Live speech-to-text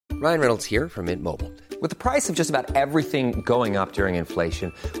Ryan Reynolds here from Mint Mobile. With the price of just about everything going up during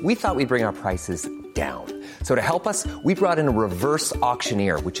inflation, we thought we'd bring our prices down. So to help us, we brought in a reverse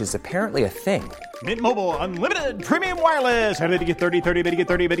auctioneer, which is apparently a thing. Mint Mobile Unlimited Premium Wireless. How to get 30, 30, bit to get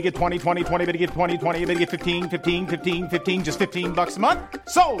 30, bit to get 20, 20, 20, bit to get 20, 20, bit to get 15, 15, 15, 15, just $15 a month?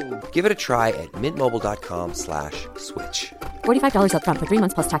 Sold! Give it a try at mintmobile.com/switch. $45 up front for 3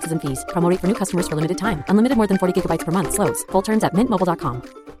 months plus taxes and fees. Promo rate for new customers for limited time. Unlimited more than 40 gigabytes per month. Slows full terms at mintmobile.com.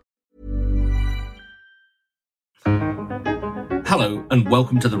 Hello and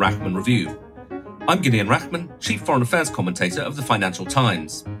welcome to the Rachman Review. I'm Gideon Rachman, Chief Foreign Affairs Commentator of the Financial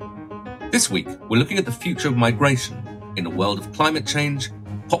Times. This week, we're looking at the future of migration in a world of climate change,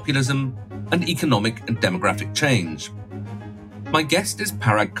 populism, and economic and demographic change. My guest is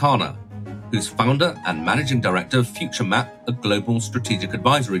Parag Khanna, who's founder and managing director of FutureMap, a global strategic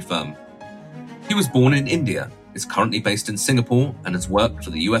advisory firm. He was born in India, is currently based in Singapore, and has worked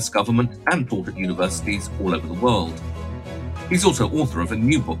for the US government and taught at universities all over the world. He's also author of a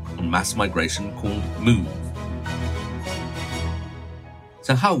new book on mass migration called Move.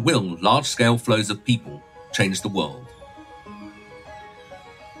 So how will large-scale flows of people change the world?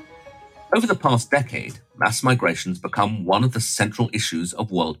 Over the past decade, mass migration has become one of the central issues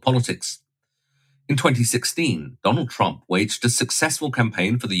of world politics. In 2016, Donald Trump waged a successful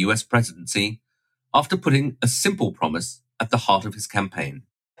campaign for the US presidency after putting a simple promise at the heart of his campaign.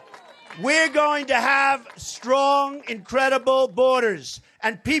 We're going to have strong, incredible borders,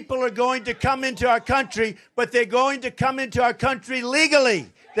 and people are going to come into our country, but they're going to come into our country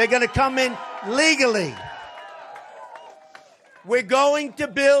legally. They're going to come in legally. We're going to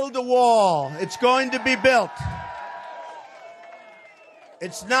build a wall. It's going to be built.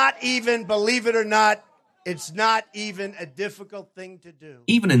 It's not even, believe it or not, it's not even a difficult thing to do.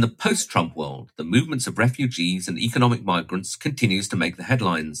 Even in the post-Trump world, the movements of refugees and economic migrants continues to make the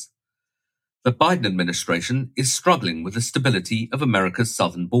headlines. The Biden administration is struggling with the stability of America's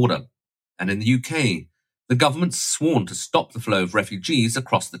southern border. And in the UK, the government's sworn to stop the flow of refugees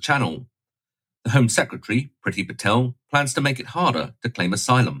across the Channel. The Home Secretary, Priti Patel, plans to make it harder to claim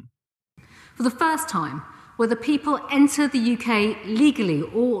asylum. For the first time, whether people enter the UK legally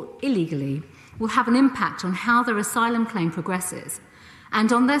or illegally will have an impact on how their asylum claim progresses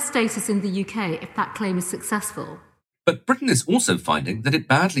and on their status in the UK if that claim is successful. But Britain is also finding that it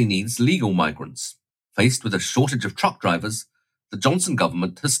badly needs legal migrants. Faced with a shortage of truck drivers, the Johnson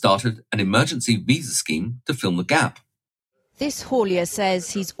government has started an emergency visa scheme to fill the gap. This haulier says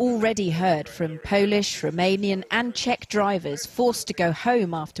he's already heard from Polish, Romanian and Czech drivers forced to go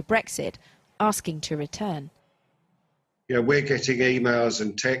home after Brexit, asking to return. You know, we're getting emails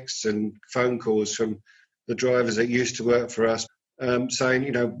and texts and phone calls from the drivers that used to work for us saying,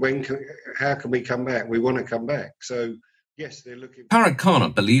 you know, how can we come back? We want to come back. So, yes, they're looking... Parag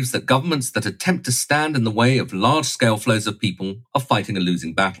Khanna believes that governments that attempt to stand in the way of large-scale flows of people are fighting a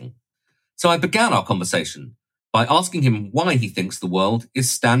losing battle. So I began our conversation by asking him why he thinks the world is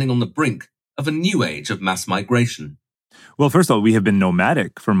standing on the brink of a new age of mass migration. Well, first of all, we have been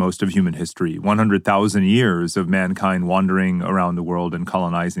nomadic for most of human history, 100,000 years of mankind wandering around the world and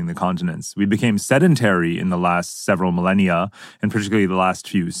colonizing the continents. We became sedentary in the last several millennia, and particularly the last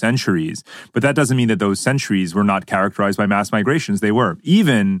few centuries. But that doesn't mean that those centuries were not characterized by mass migrations. They were.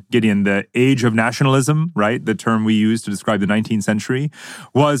 Even, Gideon, the age of nationalism, right, the term we use to describe the 19th century,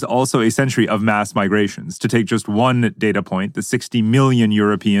 was also a century of mass migrations. To take just one data point, the 60 million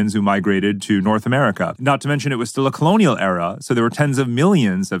Europeans who migrated to North America. Not to mention it was still a colonial era, so there were tens of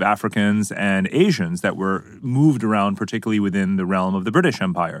millions of Africans and Asians that were moved around, particularly within the realm of the British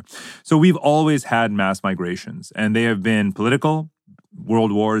Empire. So we've always had mass migrations, and they have been political,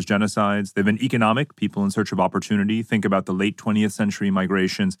 world wars, genocides. They've been economic, people in search of opportunity. Think about the late 20th century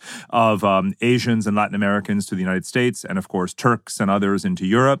migrations of Asians and Latin Americans to the United States, and of course, Turks and others into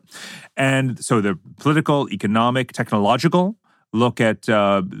Europe. And so the political, economic, technological. Look at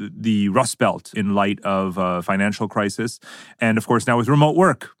the Rust Belt in light of financial crisis. And of course, now with remote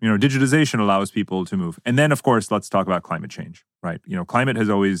work, digitization allows people to move. And then, of course, let's talk about climate change, right? Climate has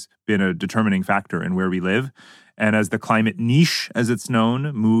always been a determining factor in where we live. And as the climate niche, as it's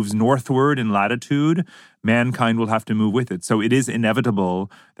known, moves northward in latitude, mankind will have to move with it. So it is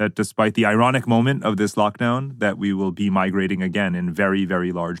inevitable that despite the ironic moment of this lockdown, that we will be migrating again in very,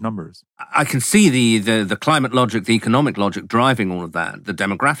 very large numbers. I can see the climate logic, the economic logic driving all of that, the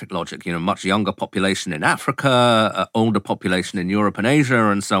demographic logic, much younger population in Africa, older population in Europe and Asia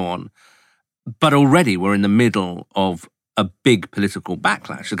and so on. But already we're in the middle of a big political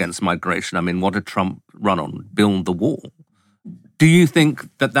backlash against migration. I mean, what did Trump run on? Build the wall. Do you think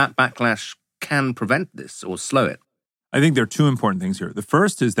that backlash can prevent this or slow it? I think there are two important things here. The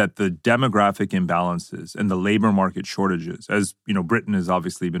first is that the demographic imbalances and the labor market shortages, as Britain has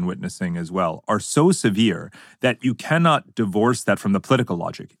obviously been witnessing as well, are so severe that you cannot divorce that from the political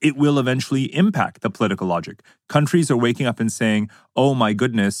logic. It will eventually impact the political logic. Countries are waking up and saying, oh my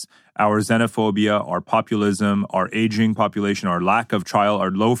goodness, our xenophobia, our populism, our aging population, our lack of child,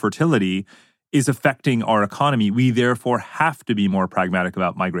 our low fertility is affecting our economy. We therefore have to be more pragmatic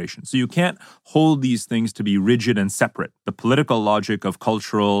about migration. So you can't hold these things to be rigid and separate. The political logic of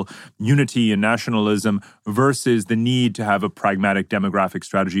cultural unity and nationalism versus the need to have a pragmatic demographic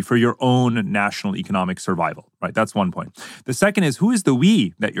strategy for your own national economic survival, right? That's one point. The second is, who is the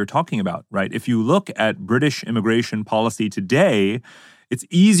we that you're talking about, right? If you look at British immigration policy today, it's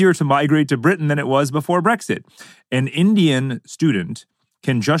easier to migrate to Britain than it was before Brexit. An Indian student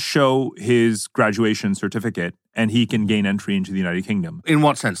can just show his graduation certificate and he can gain entry into the United Kingdom. In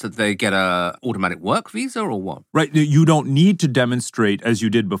what sense? That they get a automatic work visa or what? Right. You don't need to demonstrate, as you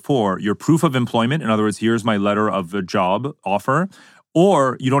did before, your proof of employment. In other words, here's my letter of a job offer.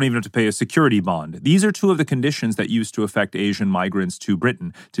 Or you don't even have to pay a security bond. These are two of the conditions that used to affect Asian migrants to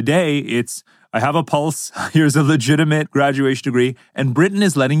Britain. Today, it's, I have a pulse, here's a legitimate graduation degree, and Britain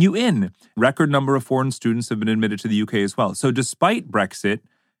is letting you in. Record number of foreign students have been admitted to the UK as well. So despite Brexit,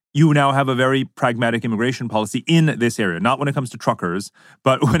 you now have a very pragmatic immigration policy in this area, not when it comes to truckers,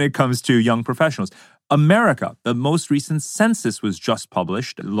 but when it comes to young professionals. America, the most recent census was just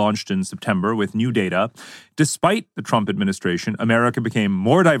published, launched in September with new data. Despite the Trump administration, America became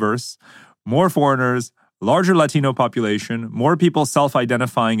more diverse, more foreigners, larger Latino population, more people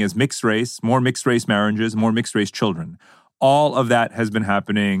self-identifying as mixed race, more mixed race marriages, more mixed race children. All of that has been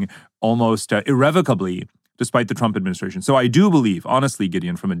happening almost irrevocably despite the Trump administration. So I do believe, honestly,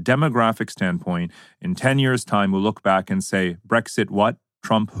 Gideon, from a demographic standpoint, in 10 years' time, we'll look back and say, Brexit what?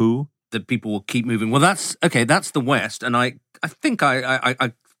 Trump who? That people will keep moving. Well, that's the West, and I think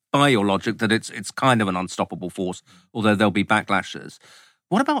I buy your logic that it's kind of an unstoppable force, although there'll be backlashes.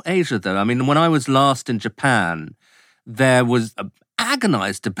 What about Asia, though? I mean, when I was last in Japan, there was an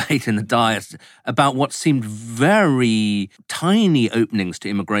agonized debate in the Diet about what seemed very tiny openings to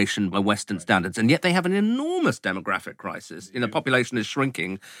immigration by Western standards, and yet they have an enormous demographic crisis. Population is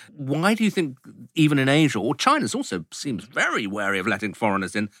shrinking. Why do you think, even in Asia, or China's also seems very wary of letting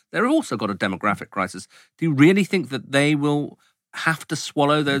foreigners in, they've also got a demographic crisis? Do you really think that they will have to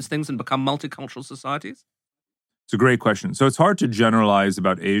swallow those things and become multicultural societies? It's a great question. So it's hard to generalize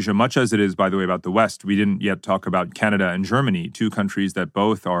about Asia, much as it is, by the way, about the West. We didn't yet talk about Canada and Germany, two countries that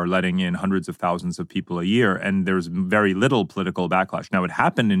both are letting in hundreds of thousands of people a year, and there's very little political backlash. Now, it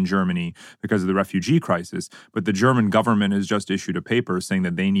happened in Germany because of the refugee crisis, but the German government has just issued a paper saying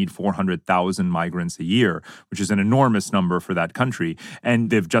that they need 400,000 migrants a year, which is an enormous number for that country. And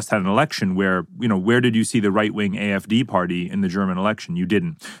they've just had an election where, where did you see the right-wing AfD party in the German election? You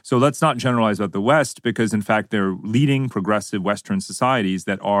didn't. So let's not generalize about the West because, in fact, they're leading progressive Western societies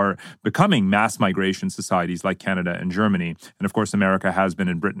that are becoming mass migration societies like Canada and Germany. And of course, America has been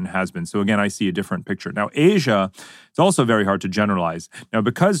and Britain has been. So again, I see a different picture. Now, Asia, it's also very hard to generalize. Now,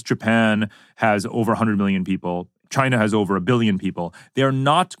 because Japan has over 100 million people, China has over 1 billion people. They are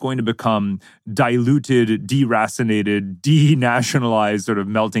not going to become diluted, deracinated, denationalized sort of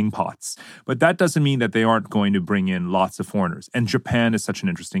melting pots. But that doesn't mean that they aren't going to bring in lots of foreigners. And Japan is such an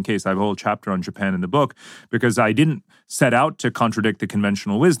interesting case. I have a whole chapter on Japan in the book because I didn't set out to contradict the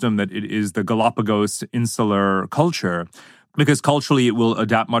conventional wisdom that it is the Galapagos insular culture. Because culturally, it will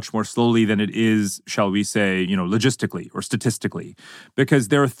adapt much more slowly than it is, shall we say, logistically or statistically. Because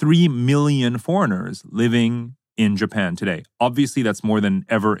there are 3 million foreigners living in Japan today. Obviously, that's more than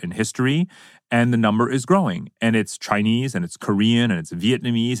ever in history, and the number is growing. And it's Chinese, and it's Korean, and it's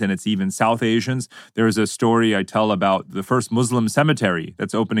Vietnamese, and it's even South Asians. There's a story I tell about the first Muslim cemetery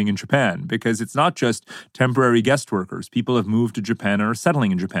that's opening in Japan, because it's not just temporary guest workers. People have moved to Japan and are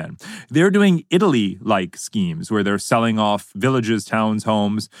settling in Japan. They're doing Italy-like schemes where they're selling off villages, towns,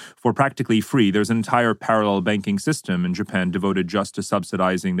 homes for practically free. There's an entire parallel banking system in Japan devoted just to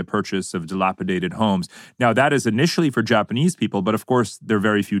subsidizing the purchase of dilapidated homes. Now, that is initially for Japanese people, but of course, there are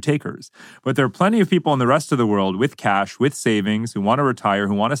very few takers. But there are plenty of people in the rest of the world with cash, with savings, who want to retire,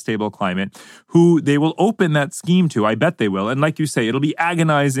 who want a stable climate, who they will open that scheme to. I bet they will. And like you say, it'll be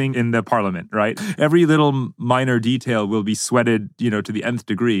agonizing in the parliament, right? Every little minor detail will be sweated, to the nth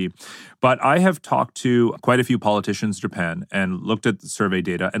degree. But I have talked to quite a few politicians in Japan and looked at the survey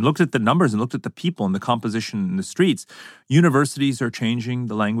data and looked at the numbers and looked at the people and the composition in the streets. Universities are changing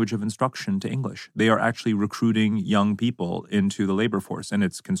the language of instruction to English. They are actually recruiting young people into the labor force, and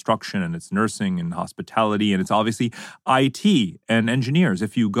it's construction and it's nursing and hospitality, and it's obviously IT and engineers.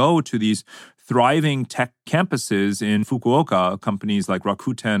 If you go to these thriving tech campuses in Fukuoka, companies like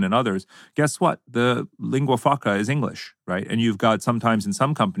Rakuten and others, guess what? The lingua franca is English, right? And you've got sometimes in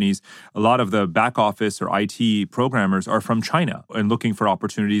some companies, a lot of the back office or IT programmers are from China and looking for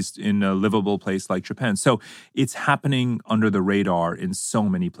opportunities in a livable place like Japan. So it's happening under the radar in so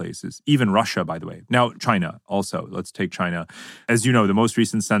many places, even Russia, by the way. Now, China also. Let's take China. As you know, the most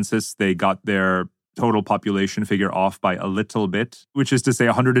recent census, they got their total population figure off by a little bit, which is to say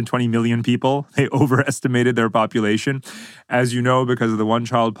 120 million people. They overestimated their population, as you know, because of the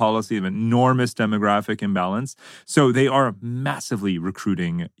one-child policy of enormous demographic imbalance. So they are massively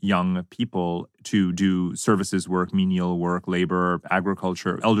recruiting young people to do services work, menial work, labor,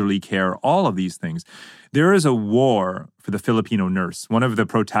 agriculture, elderly care, all of these things. There is a war for the Filipino nurse. One of the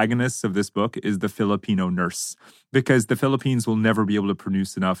protagonists of this book is the Filipino nurse, because the Philippines will never be able to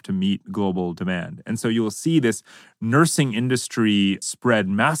produce enough to meet global demand. And so you will see this nursing industry spread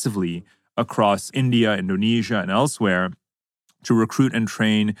massively across India, Indonesia, and elsewhere to recruit and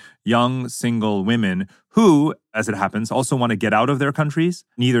train young single women who, as it happens, also want to get out of their countries.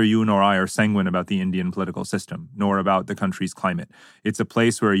 Neither you nor I are sanguine about the Indian political system, nor about the country's climate. It's a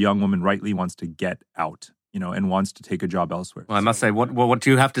place where a young woman rightly wants to get out, and wants to take a job elsewhere. Well, I must say, what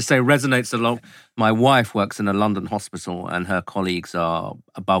you have to say resonates a lot. My wife works in a London hospital, and her colleagues are,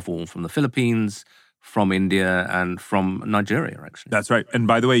 above all, from the Philippines, from India, and from Nigeria, actually. That's right. And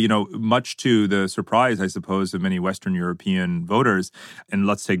by the way, much to the surprise, I suppose, of many Western European voters, and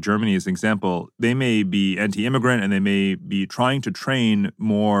let's take Germany as an example, they may be anti-immigrant and they may be trying to train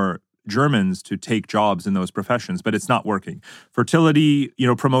more Germans to take jobs in those professions, but it's not working. Fertility,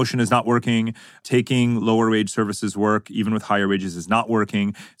 promotion is not working. Taking lower wage services work, even with higher wages, is not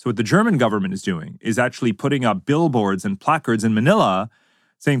working. So what the German government is doing is actually putting up billboards and placards in Manila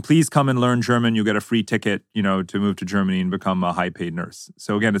saying, please come and learn German. You get a free ticket, to move to Germany and become a high-paid nurse.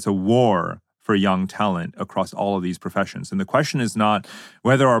 So again, it's a war for young talent across all of these professions. And the question is not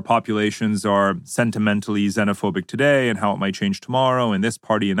whether our populations are sentimentally xenophobic today and how it might change tomorrow and this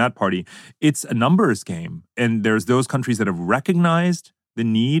party and that party. It's a numbers game. And there's those countries that have recognized the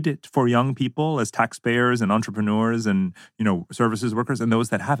need for young people as taxpayers and entrepreneurs and, services workers, and those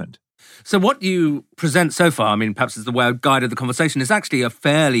that haven't. So what you present so far, perhaps as the way I've guided the conversation, is actually a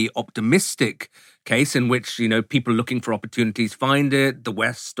fairly optimistic case in which, people looking for opportunities find it, the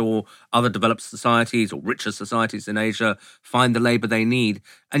West or other developed societies or richer societies in Asia find the labor they need.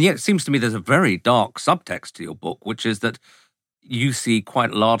 And yet it seems to me there's a very dark subtext to your book, which is that you see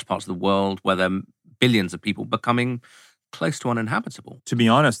quite large parts of the world where there are billions of people becoming close to uninhabitable. To be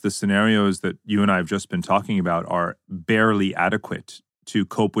honest, the scenarios that you and I have just been talking about are barely adequate to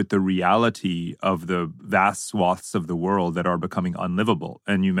cope with the reality of the vast swaths of the world that are becoming unlivable.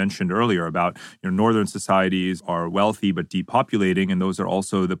 And you mentioned earlier about northern societies are wealthy but depopulating, and those are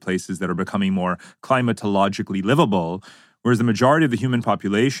also the places that are becoming more climatologically livable, whereas the majority of the human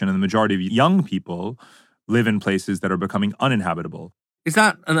population and the majority of young people live in places that are becoming uninhabitable. Is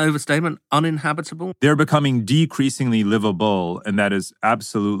that an overstatement? Uninhabitable? They're becoming decreasingly livable, and that is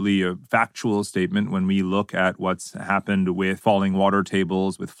absolutely a factual statement when we look at what's happened with falling water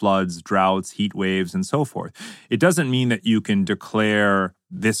tables, with floods, droughts, heat waves, and so forth. It doesn't mean that you can declare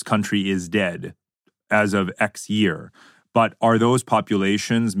this country is dead as of X year. But are those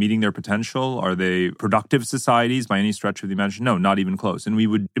populations meeting their potential? Are they productive societies by any stretch of the imagination? No, not even close. And we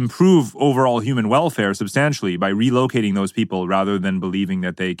would improve overall human welfare substantially by relocating those people rather than believing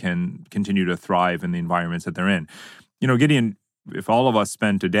that they can continue to thrive in the environments that they're in. Gideon, if all of us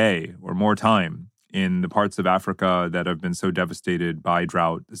spent a day or more time in the parts of Africa that have been so devastated by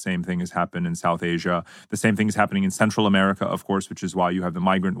drought, the same thing has happened in South Asia. The same thing is happening in Central America, of course, which is why you have the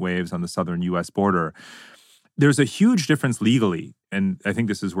migrant waves on the southern U.S. border. There's a huge difference legally, and I think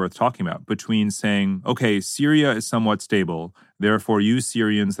this is worth talking about, between saying, okay, Syria is somewhat stable, therefore you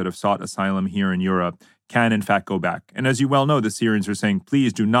Syrians that have sought asylum here in Europe can in fact go back. And as you well know, the Syrians are saying,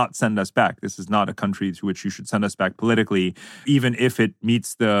 please do not send us back. This is not a country to which you should send us back politically, even if it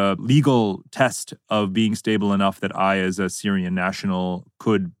meets the legal test of being stable enough that I, as a Syrian national,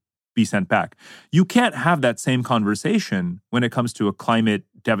 could be sent back. You can't have that same conversation when it comes to a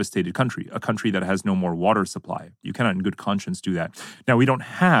climate-devastated country, a country that has no more water supply. You cannot in good conscience do that. Now, we don't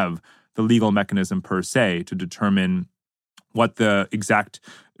have the legal mechanism per se to determine what the exact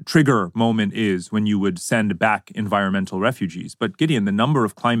trigger moment is when you would send back environmental refugees. But Gideon, the number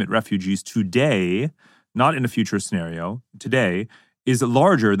of climate refugees today, not in a future scenario, today, is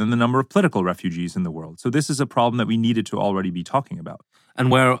larger than the number of political refugees in the world. So this is a problem that we needed to already be talking about. And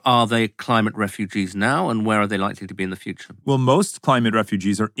where are they climate refugees now, and where are they likely to be in the future? Well, most climate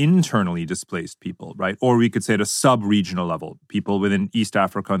refugees are internally displaced people, right? Or we could say at a sub-regional level, people within East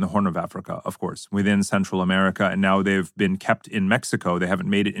Africa and the Horn of Africa, of course, within Central America, and now they've been kept in Mexico. They haven't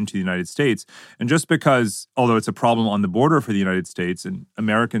made it into the United States. And just because, although it's a problem on the border for the United States, and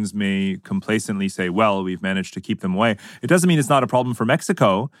Americans may complacently say, well, we've managed to keep them away, it doesn't mean it's not a problem for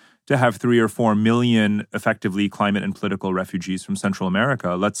Mexico to have 3 or 4 million effectively climate and political refugees from Central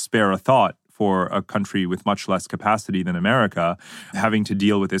America. Let's spare a thought for a country with much less capacity than America having to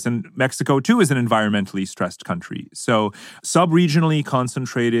deal with this. And Mexico, too, is an environmentally stressed country. So sub-regionally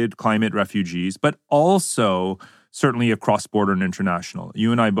concentrated climate refugees, but also certainly across border and international.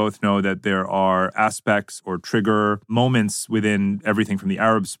 You and I both know that there are aspects or trigger moments within everything from the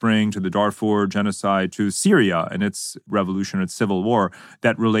Arab Spring to the Darfur genocide to Syria and its revolution, its civil war,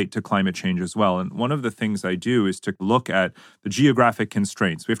 that relate to climate change as well. And one of the things I do is to look at the geographic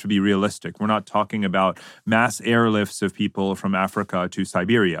constraints. We have to be realistic. We're not talking about mass airlifts of people from Africa to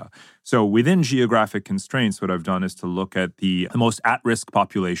Siberia. So within geographic constraints, what I've done is to look at the most at-risk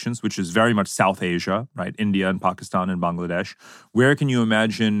populations, which is very much South Asia, right? India and Pakistan and Bangladesh. Where can you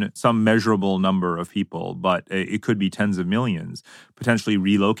imagine some measurable number of people, but it could be tens of millions, potentially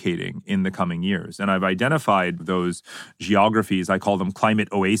relocating in the coming years? And I've identified those geographies, I call them climate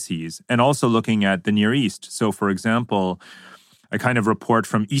oases, and also looking at the Near East. So for example, a kind of report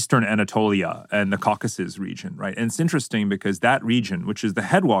from Eastern Anatolia and the Caucasus region, right? And it's interesting because that region, which is the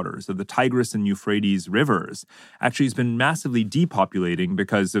headwaters of the Tigris and Euphrates rivers, actually has been massively depopulating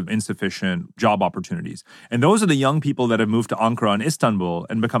because of insufficient job opportunities. And those are the young people that have moved to Ankara and Istanbul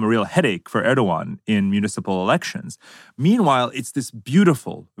and become a real headache for Erdogan in municipal elections. Meanwhile, it's this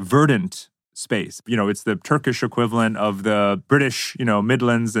beautiful, verdant space. It's the Turkish equivalent of the British,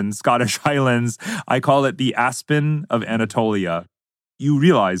 Midlands and Scottish Highlands. I call it the Aspen of Anatolia. You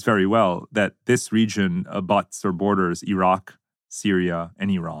realize very well that this region abuts or borders Iraq, Syria, and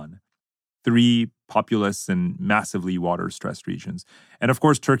Iran. 3 populous and massively water-stressed regions. And of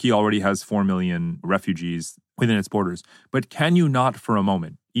course, Turkey already has 4 million refugees within its borders. But can you not for a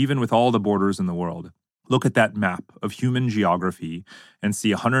moment, even with all the borders in the world, look at that map of human geography and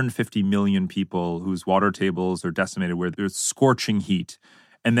see 150 million people whose water tables are decimated where there's scorching heat,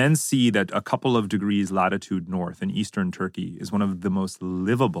 and then see that a couple of degrees latitude north in eastern Turkey is one of the most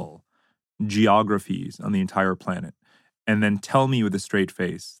livable geographies on the entire planet, and then tell me with a straight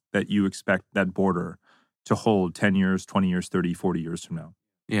face that you expect that border to hold 10 years, 20 years, 30, 40 years from now.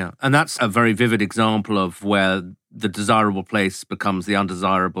 Yeah, and that's a very vivid example of where the desirable place becomes the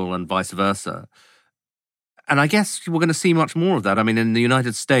undesirable and vice versa. And I guess we're going to see much more of that. I mean, in the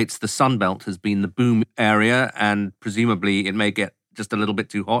United States, the Sun Belt has been the boom area, and presumably it may get just a little bit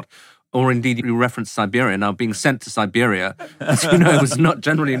too hot. Or indeed, you referenced Siberia. Now, being sent to Siberia, as you know, was not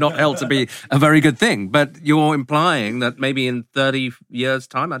generally not held to be a very good thing. But you're implying that maybe in 30 years'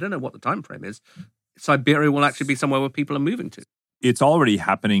 time, I don't know what the time frame is, Siberia will actually be somewhere where people are moving to. It's already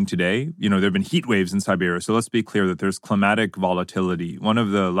happening today. There have been heat waves in Siberia. So let's be clear that there's climatic volatility. One of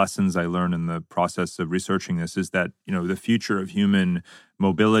the lessons I learned in the process of researching this is that, the future of human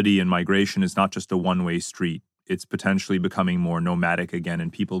mobility and migration is not just a one-way street. It's potentially becoming more nomadic again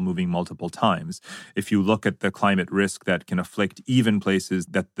and people moving multiple times. If you look at the climate risk that can afflict even places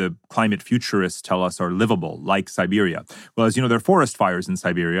that the climate futurists tell us are livable, like Siberia. Well, as you know, there are forest fires in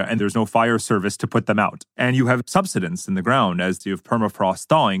Siberia and there's no fire service to put them out. And you have subsidence in the ground as you have permafrost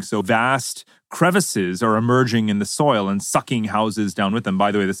thawing. So vast crevices are emerging in the soil and sucking houses down with them.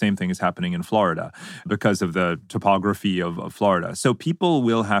 By the way, the same thing is happening in Florida because of the topography of Florida. So people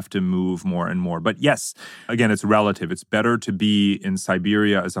will have to move more and more. But yes, again, it's relative. It's better to be in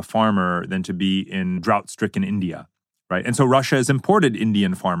Siberia as a farmer than to be in drought-stricken India. Right. And so Russia has imported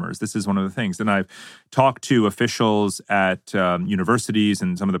Indian farmers. This is one of the things. And I've talked to officials at universities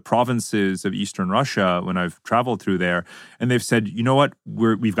and some of the provinces of Eastern Russia when I've traveled through there. And they've said, you know what,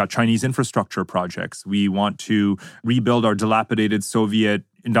 we've got Chinese infrastructure projects. We want to rebuild our dilapidated Soviet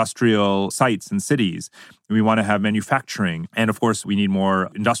industrial sites and cities. We want to have manufacturing. And of course, we need more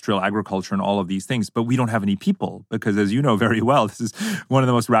industrial agriculture and all of these things. But we don't have any people because, as you know very well, this is one of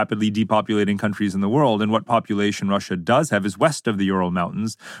the most rapidly depopulating countries in the world. And what population Russia does have is west of the Ural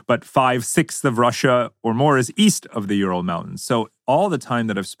Mountains, but 5/6 of Russia or more is east of the Ural Mountains. So all the time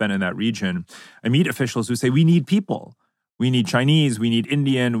that I've spent in that region, I meet officials who say, we need people. We need Chinese, we need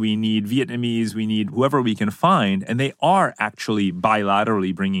Indian, we need Vietnamese, we need whoever we can find. And they are actually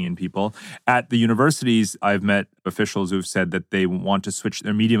bilaterally bringing in people. At the universities, I've met officials who've said that they want to switch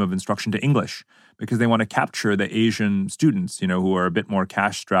their medium of instruction to English because they want to capture the Asian students, who are a bit more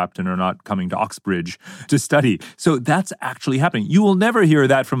cash-strapped and are not coming to Oxbridge to study. So that's actually happening. You will never hear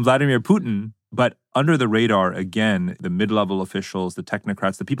that from Vladimir Putin, but under the radar, again, the mid-level officials, the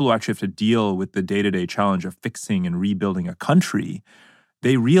technocrats, the people who actually have to deal with the day-to-day challenge of fixing and rebuilding a country,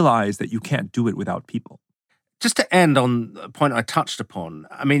 they realize that you can't do it without people. Just to end on a point I touched upon,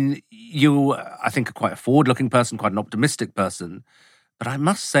 I mean, you, I think, are quite a forward-looking person, quite an optimistic person. But I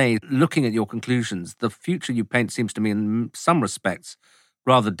must say, looking at your conclusions, the future you paint seems to me in some respects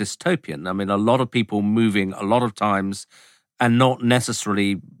rather dystopian. I mean, a lot of people moving a lot of times and not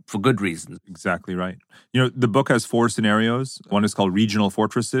necessarily for good reasons. Exactly right. The book has 4 scenarios. One is called Regional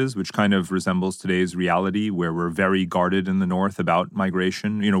Fortresses, which kind of resembles today's reality where we're very guarded in the North about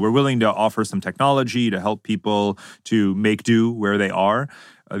migration. We're willing to offer some technology to help people to make do where they are.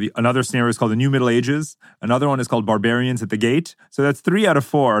 Another scenario is called the New Middle Ages. Another one is called Barbarians at the Gate. So that's 3 out of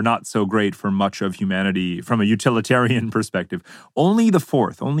 4 are not so great for much of humanity from a utilitarian perspective. Only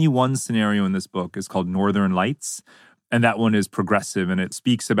one scenario in this book is called Northern Lights. And that one is progressive, and it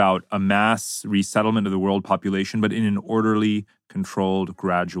speaks about a mass resettlement of the world population, but in an orderly, controlled,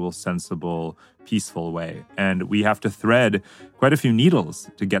 gradual, sensible, peaceful way. And we have to thread quite a few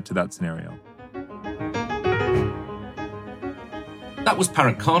needles to get to that scenario. That was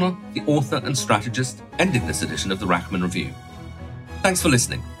Parag Khanna, the author and strategist, ending this edition of the Rachman Review. Thanks for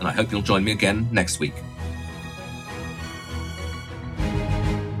listening, and I hope you'll join me again next week.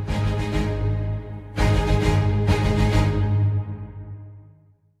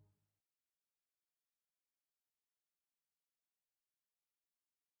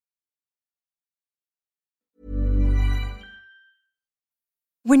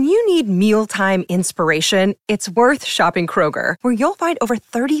 When you need mealtime inspiration, it's worth shopping Kroger, where you'll find over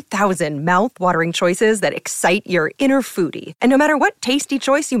 30,000 mouth-watering choices that excite your inner foodie. And no matter what tasty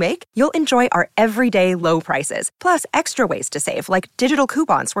choice you make, you'll enjoy our everyday low prices, plus extra ways to save, like digital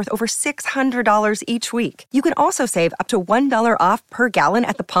coupons worth over $600 each week. You can also save up to $1 off per gallon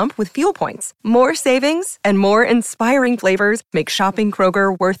at the pump with fuel points. More savings and more inspiring flavors make shopping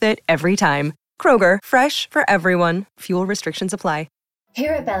Kroger worth it every time. Kroger, fresh for everyone. Fuel restrictions apply.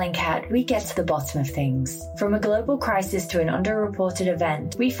 Here at Bellingcat, we get to the bottom of things. From a global crisis to an underreported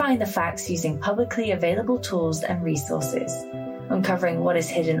event, we find the facts using publicly available tools and resources, uncovering what is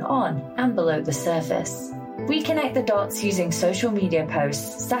hidden on and below the surface. We connect the dots using social media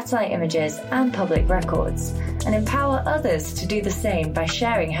posts, satellite images, and public records, and empower others to do the same by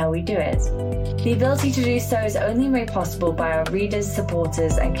sharing how we do it. The ability to do so is only made possible by our readers,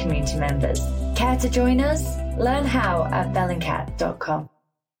 supporters, and community members. Care to join us? Learn how at bellingcat.com.